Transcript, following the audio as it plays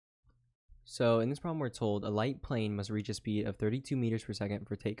So in this problem we're told a light plane must reach a speed of 32 meters per second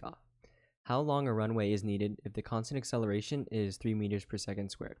for takeoff. How long a runway is needed if the constant acceleration is 3 meters per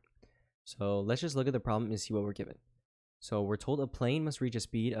second squared? So let's just look at the problem and see what we're given. So we're told a plane must reach a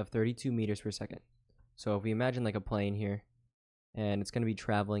speed of 32 meters per second. So if we imagine like a plane here, and it's going to be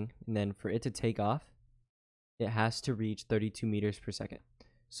traveling, and then for it to take off, it has to reach 32 meters per second.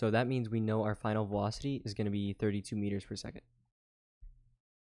 So that means we know our final velocity is going to be 32 meters per second.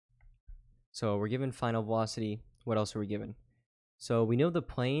 So we're given final velocity. What else are we given? So we know the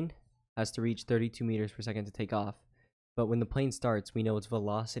plane has to reach 32 meters per second to take off. But when the plane starts, we know its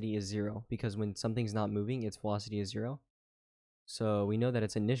velocity is 0, because when something's not moving, its velocity is 0. So we know that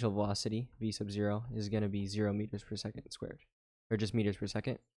its initial velocity, v sub 0, is going to be 0 meters per second squared, or just meters per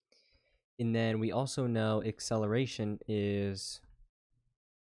second. And then we also know acceleration is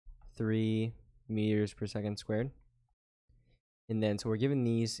 3 meters per second squared. And then, so we're given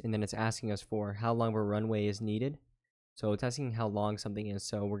these, and then it's asking us for how long of a runway is needed. So it's asking how long something is.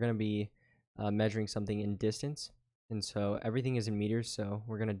 So we're going to be measuring something in distance. And so everything is in meters, so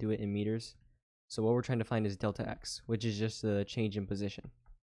we're going to do it in meters. So what we're trying to find is delta x, which is just the change in position.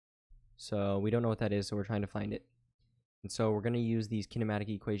 So we don't know what that is, so we're trying to find it. And so we're going to use these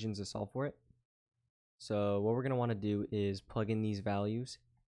kinematic equations to solve for it. So what we're going to want to do is plug in these values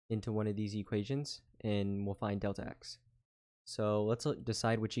into one of these equations, and we'll find delta x. So let's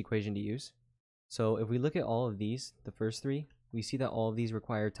decide which equation to use. So if we look at all of these, the first three, we see that all of these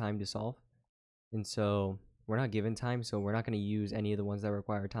require time to solve. And so we're not given time, so we're not going to use any of the ones that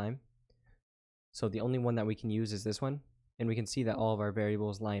require time. So the only one that we can use is this one. And we can see that all of our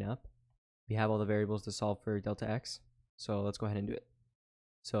variables line up. We have all the variables to solve for delta x. So let's go ahead and do it.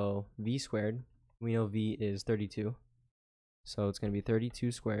 So v squared, we know v is 32. So it's going to be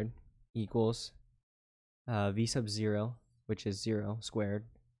 32 squared equals v sub 0, which is 0 squared,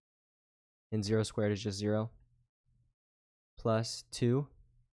 and 0 squared is just 0, plus 2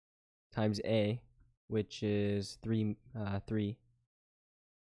 times a, which is 3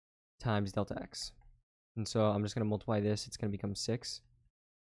 times delta x. And so I'm just going to multiply this. It's going to become 6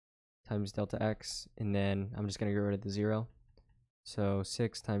 times delta x, and then I'm just going to get rid of the 0. So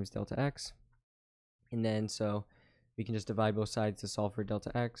 6 times delta x, and then so we can just divide both sides to solve for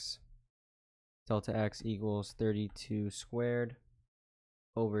delta x. Delta x equals 32 squared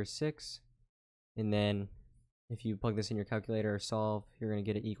over 6. And then if you plug this in your calculator or solve, you're going to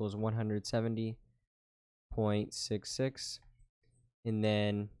get it equals 170.66. And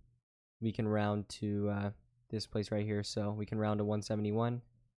then we can round to this place right here. So we can round to 171.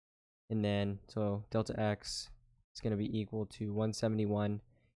 And then so delta x is going to be equal to 171.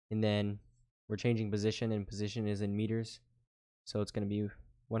 And then we're changing position, and position is in meters. So it's going to be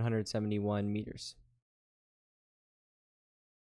 171 meters.